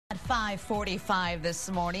5:45 this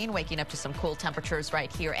morning, waking up to some cool temperatures right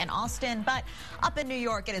here in Austin, but up in New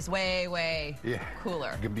York it is way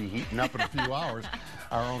cooler. It's going to be heating up in a few hours.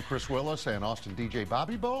 Our own Chris Willis and Austin DJ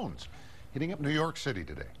Bobby Bones hitting up New York City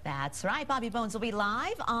today. That's right. Bobby Bones will be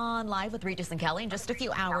live with Regis and Kelly in just a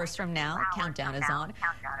few hours from now. Countdown is on.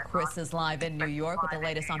 Chris is live in New York with the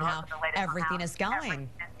latest on how everything is going.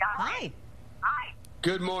 Hi.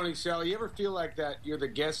 Good morning, Sally. You ever feel like that you're the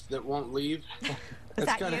guest that won't leave?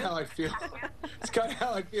 That's kind of how I feel. It's kind of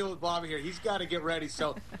how I feel with Bobby here. He's got to get ready.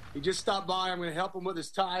 So he just stopped by. I'm going to help him with his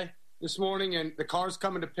tie this morning, and the car's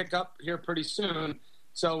coming to pick up here pretty soon.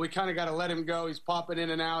 So we kind of got to let him go. He's popping in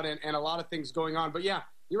and out and a lot of things going on. But, yeah,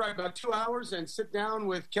 you're right, about 2 hours and sit down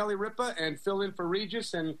with Kelly Ripa and fill in for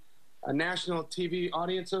Regis and a national TV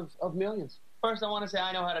audience of millions. First, I want to say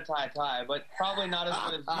I know how to tie a tie, but probably not as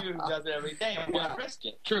good as you who does it every day. I'm going to risk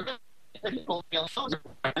it. True. I'll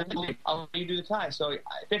let you do the tie. So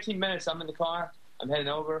 15 minutes, I'm in the car. I'm heading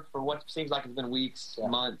over for what seems like it's been weeks,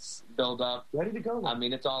 months, build up. Ready to go. I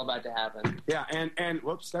mean, it's all about to happen. Yeah, and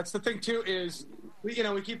whoops, that's the thing, too, is, we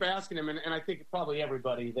keep asking him, and I think probably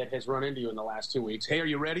everybody that has run into you in the last 2 weeks, hey, are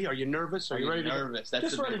you ready? Are you nervous? Are you ready nervous? to go?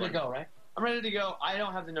 That's just ready to go, right? I'm ready to go. I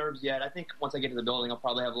don't have the nerves yet. I think once I get to the building, I'll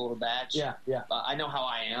probably have a little batch. Yeah. I know how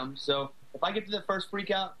I am, so if I get to the first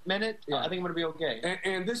freak-out minute, I think I'm going to be okay.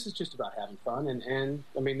 And this is just about having fun, and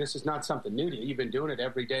I mean, this is not something new to you. You've been doing it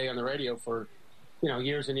every day on the radio for,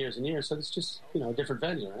 years and years and years, so it's just, a different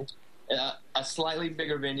venue, right? A slightly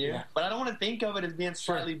bigger venue, but I don't want to think of it as being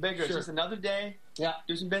slightly bigger. It's just another day. Yeah,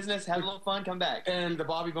 do some business, have a little fun, come back. And the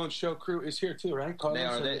Bobby Bones Show crew is here too, right?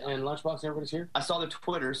 Carlos and Lunchbox, everybody's here. I saw the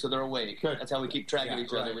Twitter, so they're awake. Good. That's how we keep track of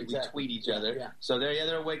each other. We tweet each other. Yeah. So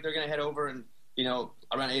they're awake. They're going to head over and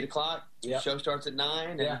around 8 o'clock. The show starts at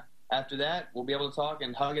 9. And after that, we'll be able to talk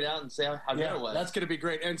and hug it out and say how good it was. That's going to be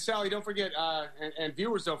great. And Sally, don't forget, and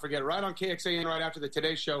viewers don't forget, right on KXAN right after the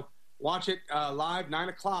Today Show. Watch it live, 9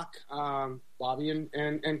 o'clock. Bobby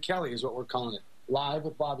and Kelly is what we're calling it. Live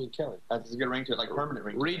with Bobby and Kelly. That's a good ring to it, like a permanent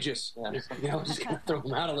ring. Regis. Yeah. We're just going to throw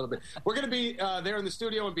them out a little bit. We're going to be there in the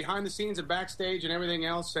studio and behind the scenes and backstage and everything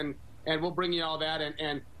else, and we'll bring you all that.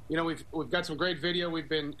 And we've got some great video we've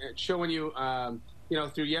been showing you,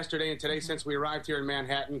 through yesterday and today since we arrived here in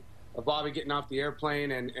Manhattan, of Bobby getting off the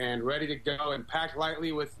airplane and ready to go and packed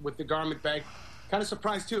lightly with the garment bag. Kind of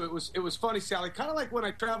surprised, too. It was funny, Sally. Kind of like when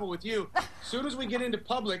I travel with you. As soon as we get into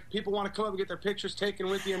public, people want to come up and get their pictures taken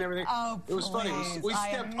with you and everything. Oh, it was funny. We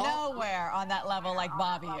stepped nowhere on that level like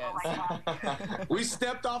Bobby is. We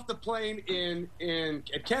stepped off the plane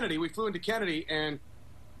at Kennedy. We flew into Kennedy, and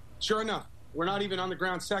sure enough, we're not even on the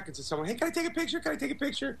ground seconds. And someone, hey, can I take a picture? Can I take a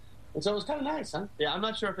picture? And so it was kind of nice, huh? Yeah, I'm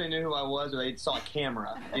not sure if they knew who I was or they saw a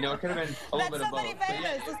camera. It could have been a little bit of both. That's somebody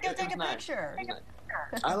famous. Let's go take a picture.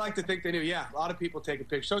 I like to think they knew. Yeah, a lot of people take a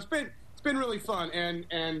picture. So it's been really fun,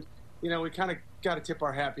 and we kind of got to tip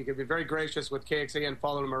our hat because we're very gracious with KXAN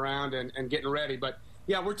following them around and getting ready. But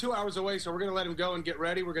yeah, we're 2 hours away, so we're going to let him go and get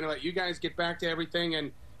ready. We're going to let you guys get back to everything,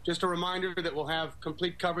 and just a reminder that we'll have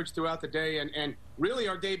complete coverage throughout the day, and really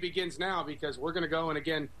our day begins now because we're going to go and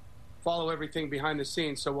again follow everything behind the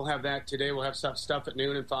scenes. So we'll have that today. We'll have stuff at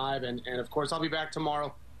noon and 5, and of course I'll be back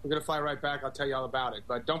tomorrow. We're going to fly right back. I'll tell you all about it.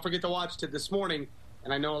 But don't forget to watch this morning.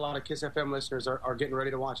 And I know a lot of KISS FM listeners are getting ready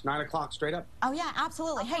to watch 9 o'clock straight up. Oh, yeah,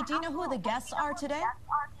 absolutely. Hey, do you know who the guests are today?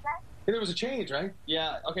 There was a change, right?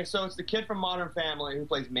 Yeah. Okay, so it's the kid from Modern Family who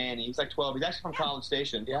plays Manny. He's like 12. He's actually from College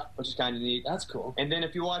Station, which is kind of neat. That's cool. And then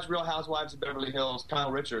if you watch Real Housewives of Beverly Hills,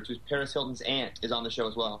 Kyle Richards, who's Paris Hilton's aunt, is on the show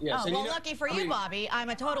as well. Yes. Oh, well, lucky for you, Bobby. I'm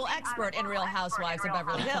a total expert in Real Housewives of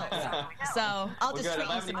Beverly Hills. So I'll just treat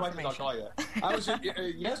you some information. I'll call you. I was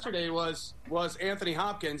yesterday was Anthony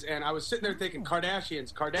Hopkins, and I was sitting there thinking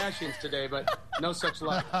Kardashians today, but no such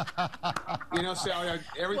luck. So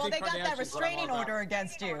everything. Well, they got that restraining order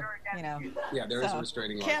against you. Yeah, there is a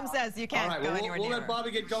restraining order. Kim says you can't go anywhere near. We'll let Bobby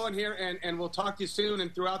get going here, and we'll talk to you soon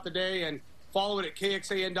and throughout the day, and follow it at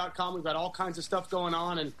KXAN.com. We've got all kinds of stuff going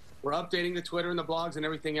on, and we're updating the Twitter and the blogs and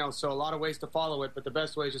everything else, so a lot of ways to follow it, but the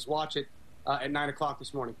best way is just watch it at 9 o'clock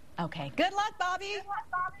this morning. Okay. Good luck, Bobby.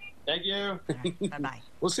 Thank you. Bye-bye.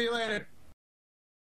 We'll see you later.